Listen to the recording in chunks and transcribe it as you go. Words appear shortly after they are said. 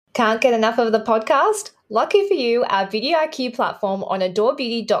Can't get enough of the podcast? Lucky for you, our Video IQ platform on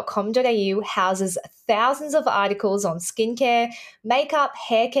adorebeauty.com.au houses thousands of articles on skincare, makeup,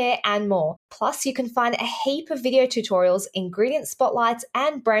 hair care, and more. Plus, you can find a heap of video tutorials, ingredient spotlights,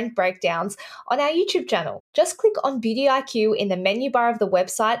 and brand breakdowns on our YouTube channel. Just click on Beauty IQ in the menu bar of the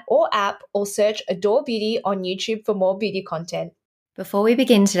website or app, or search Adore Beauty on YouTube for more beauty content. Before we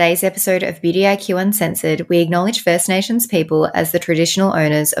begin today's episode of Beauty IQ Uncensored, we acknowledge First Nations people as the traditional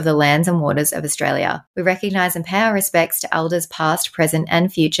owners of the lands and waters of Australia. We recognise and pay our respects to elders past, present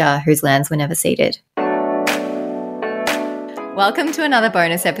and future whose lands were never ceded. Welcome to another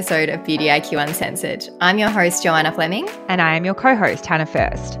bonus episode of Beauty IQ Uncensored. I'm your host, Joanna Fleming. And I am your co-host, Hannah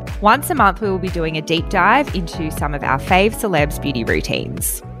First. Once a month, we will be doing a deep dive into some of our fave celebs' beauty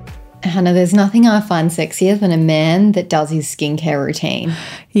routines. Hannah, there's nothing I find sexier than a man that does his skincare routine.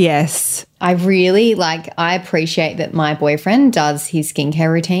 Yes. I appreciate that my boyfriend does his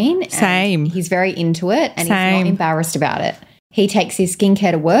skincare routine. Same. He's very into it and he's not embarrassed about it. He takes his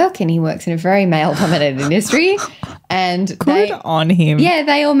skincare to work and he works in a very male-dominated industry. And Good on him. Yeah,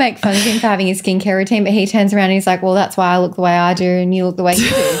 they all make fun of him for having his skincare routine, but he turns around and he's like, well, that's why I look the way I do and you look the way you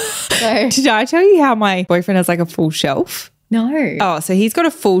do. So, did I tell you how my boyfriend has like a full shelf? No. Oh, so he's got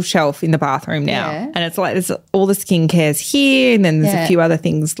a full shelf in the bathroom now. Yeah. And it's like there's all the skincares here and then there's a few other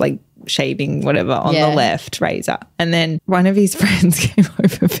things like shaving, whatever, on the left, razor. And then one of his friends came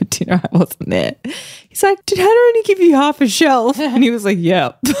over for dinner. I wasn't there. He's like, did Hannah only give you half a shelf? And he was like,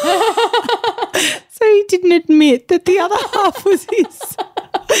 yep. So he didn't admit that the other half was his.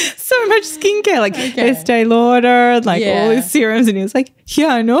 So much skincare, like Estee Lauder, like all his serums. And he was like, yeah,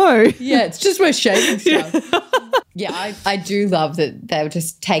 I know. Yeah, it's just my shaving stuff. Yeah, I do love that they'll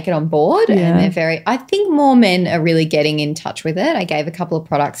just take it on board and I think more men are really getting in touch with it. I gave a couple of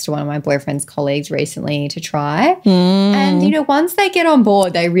products to one of my boyfriend's colleagues recently to try. And, once they get on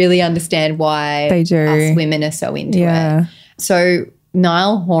board, they really understand why us women are so into it. So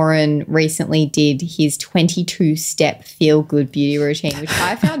Niall Horan recently did his 22-step feel-good beauty routine, which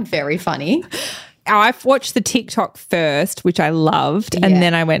I found very funny. I've watched the TikTok first, which I loved, and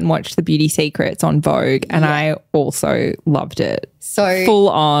then I went and watched the Beauty Secrets on Vogue, and I also loved it. So full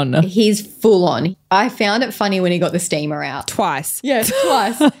on. He's full on. I found it funny when he got the steamer out. Twice. Yeah,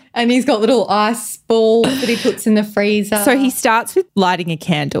 twice. And he's got little ice balls that he puts in the freezer. So he starts with lighting a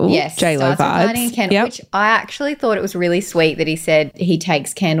candle. Yes, J-Lo vibes. Lighting a candle, which I actually thought it was really sweet that he said he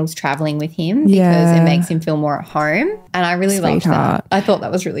takes candles traveling with him because it makes him feel more at home. And I really loved that. I thought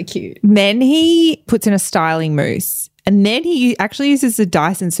that was really cute. Then he puts in a styling mousse. And then he actually uses the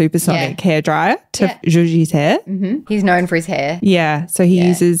Dyson Supersonic hairdryer to zhuzh his hair. Mm-hmm. He's known for his hair. Yeah. So he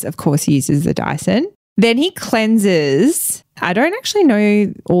uses the Dyson. Then he cleanses. I don't actually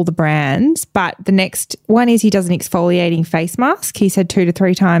know all the brands, but the next one is he does an exfoliating face mask. He said 2 to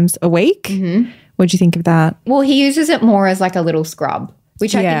 3 times a week. Mm-hmm. What do you think of that? Well, he uses it more as like a little scrub,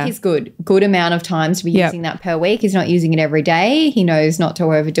 which I think is good. Good amount of times to be using that per week. He's not using it every day. He knows not to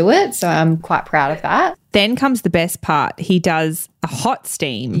overdo it. So I'm quite proud of that. Then comes the best part. He does a hot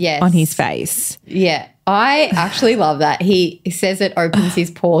steam on his face. Yeah. I actually love that. He says it opens his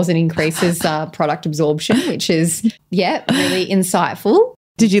pores and increases product absorption, which is, really insightful.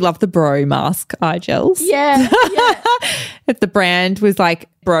 Did you love the bro mask eye gels? Yeah. The brand was like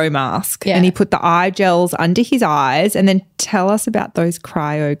bro mask and he put the eye gels under his eyes. And then tell us about those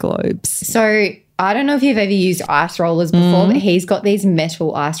cryo globes. So I don't know if you've ever used ice rollers before, but he's got these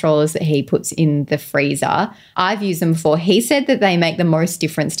metal ice rollers that he puts in the freezer. I've used them before. He said that they make the most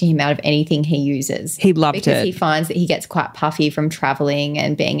difference to him out of anything he uses. He loved it. Because he finds that he gets quite puffy from traveling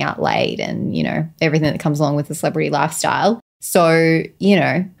and being out late and, everything that comes along with the celebrity lifestyle. So,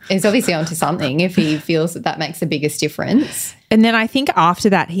 he's obviously onto something if he feels that makes the biggest difference. And then I think after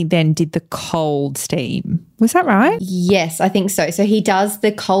that, he then did the cold steam. Was that right? Yes, I think so. So he does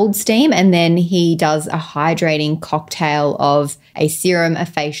the cold steam and then he does a hydrating cocktail of a serum, a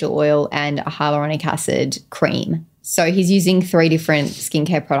facial oil and a hyaluronic acid cream. So he's using 3 different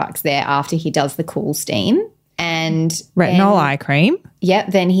skincare products there after he does the cool steam. And retinol eye cream. Yep.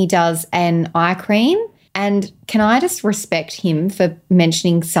 Then he does an eye cream. And can I just respect him for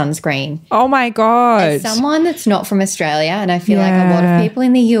mentioning sunscreen? Oh, my God. As someone that's not from Australia, and I feel like a lot of people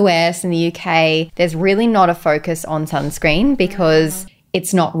in the US and the UK, there's really not a focus on sunscreen because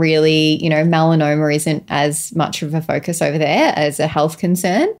it's not really, melanoma isn't as much of a focus over there as a health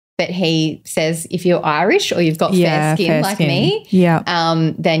concern. But he says if you're Irish or you've got fair skin like me,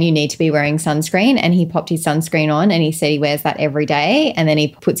 then you need to be wearing sunscreen. And he popped his sunscreen on and he said he wears that every day. And then he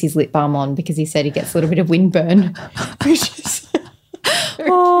puts his lip balm on because he said he gets a little bit of windburn, which is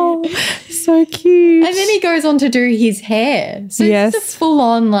so cute. And then he goes on to do his hair. So Yes. it's a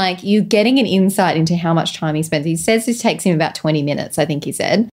full-on, like, you getting an insight into how much time he spends. He says this takes him about 20 minutes, I think he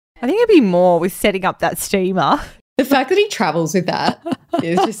said. I think it'd be more with setting up that steamer. The fact that he travels with that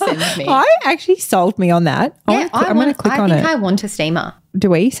is just sends me. I actually sold me on that. I'm going to click on it. I think I want a steamer. Do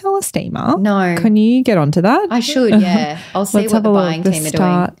we sell a steamer? No. Can you get onto that? I should, yeah. I'll see Let's what have the a look. buying The team are doing.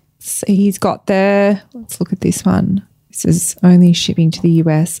 starts. He's got let's look at this one. This is only shipping to the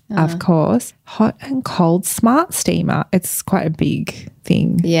US, of course. Hot and cold smart steamer. It's quite a big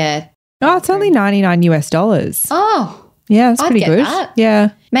thing. Yeah. Oh, it's only $99 US. Oh, Yeah, that's pretty get good. that.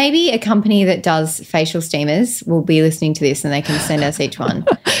 Yeah. maybe a company that does facial steamers will be listening to this and they can send us each one.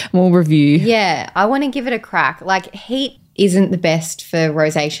 We'll review. Yeah, I want to give it a crack. Like, heat isn't the best for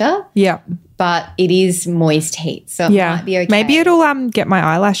rosacea. Yeah. But it is moist heat, so it might be okay. Maybe it'll get my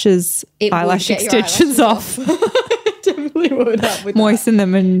eyelash extensions off. It definitely would help with Moisten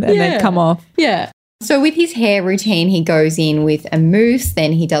them and then come off. Yeah. So with his hair routine, he goes in with a mousse,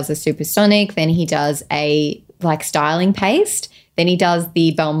 then he does a supersonic, then he does a styling paste, then he does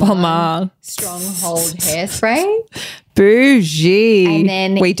the Balmain Stronghold hairspray. Bougie. And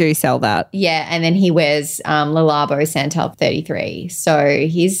then we do sell that. Yeah, and then he wears Le Labo Santal 33. So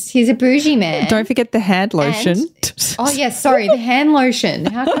he's a bougie man. Don't forget the hand lotion. The hand lotion.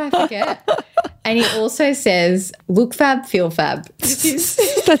 How can I forget? And he also says, look fab, feel fab.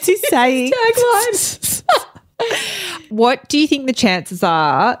 That's his saying. Tagline. What do you think the chances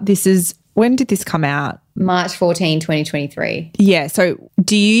are when did this come out? March 14, 2023. Yeah. So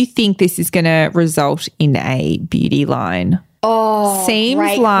do you think this is going to result in a beauty line? Oh,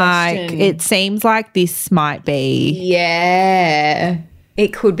 it seems like this might be. Yeah.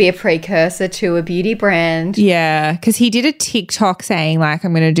 It could be a precursor to a beauty brand. Yeah. Because he did a TikTok saying I'm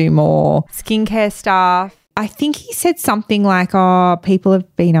going to do more skincare stuff. I think he said something like, people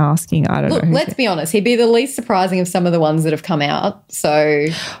have been asking. I don't know. Let's be honest. He'd be the least surprising of some of the ones that have come out. So...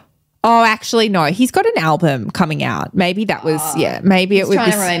 Oh, actually, no. He's got an album coming out. Maybe that was, maybe it was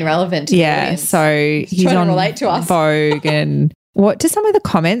trying to remain relevant to the audience. So he's trying on to relate to us. Vogue. And what do some of the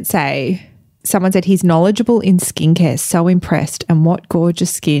comments say? Someone said he's knowledgeable in skincare, so impressed, and what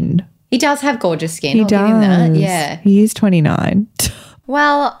gorgeous skin. He does have gorgeous skin. He I'll does. give him that. Yeah. He is 29.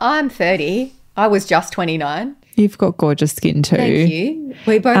 Well, I'm 30. I was just 29. You've got gorgeous skin too. Thank you.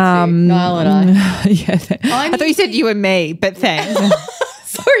 We both do, Niall and I. Yeah. I thought you said you and me, but thanks.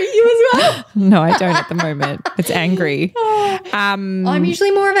 Sorry, you as well? No, I don't at the moment. It's angry. I'm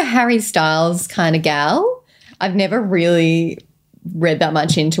usually more of a Harry Styles kind of gal. I've never really read that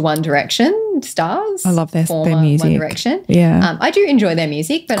much into One Direction stars. I love their music. One Direction. Yeah. I do enjoy their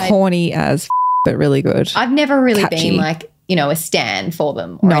music, but corny but really good. I've never really Catchy. been a stan for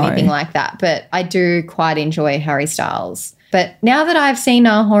them or anything like that. But I do quite enjoy Harry Styles. But now that I've seen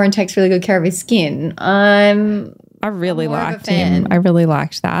Niall Horan takes really good care of his skin, I really liked him. I really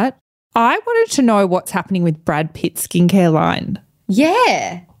liked that. I wanted to know what's happening with Brad Pitt's skincare line.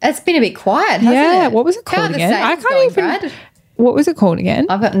 Yeah. It's been a bit quiet, hasn't it? What was it called again? I can't even. Brad? What was it called again?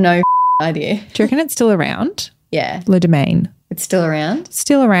 I've got no idea. Do you reckon it's still around? Yeah. Le Domain. It's still around?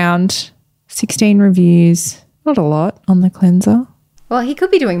 Still around. 16 reviews. Not a lot on the cleanser. Well, he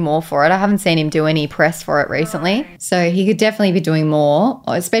could be doing more for it. I haven't seen him do any press for it recently. So he could definitely be doing more,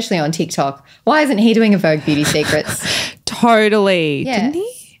 especially on TikTok. Why isn't he doing a Vogue Beauty Secrets? Totally. Yeah. Didn't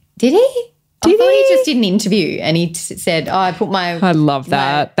he? Did he? I thought he just did an interview and he said, I put my... I love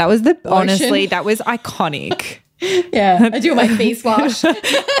that. That was honestly, that was iconic. Yeah. I do my face wash. That's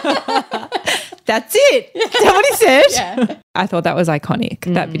it. Is that what he said? Yeah. I thought that was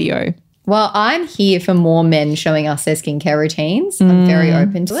iconic, that video. Well, I'm here for more men showing us their skincare routines. I'm very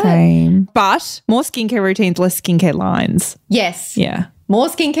open to Same. But more skincare routines, less skincare lines. Yes. Yeah. More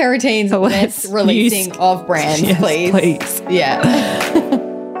skincare routines, less releasing of brands, yes, please. Yeah.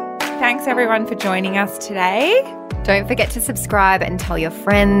 Thanks everyone for joining us today. Don't forget to subscribe and tell your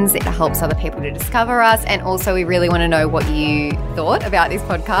friends. It helps other people to discover us. And also, we really want to know what you thought about this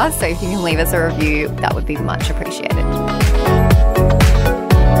podcast. So if you can leave us a review, that would be much appreciated.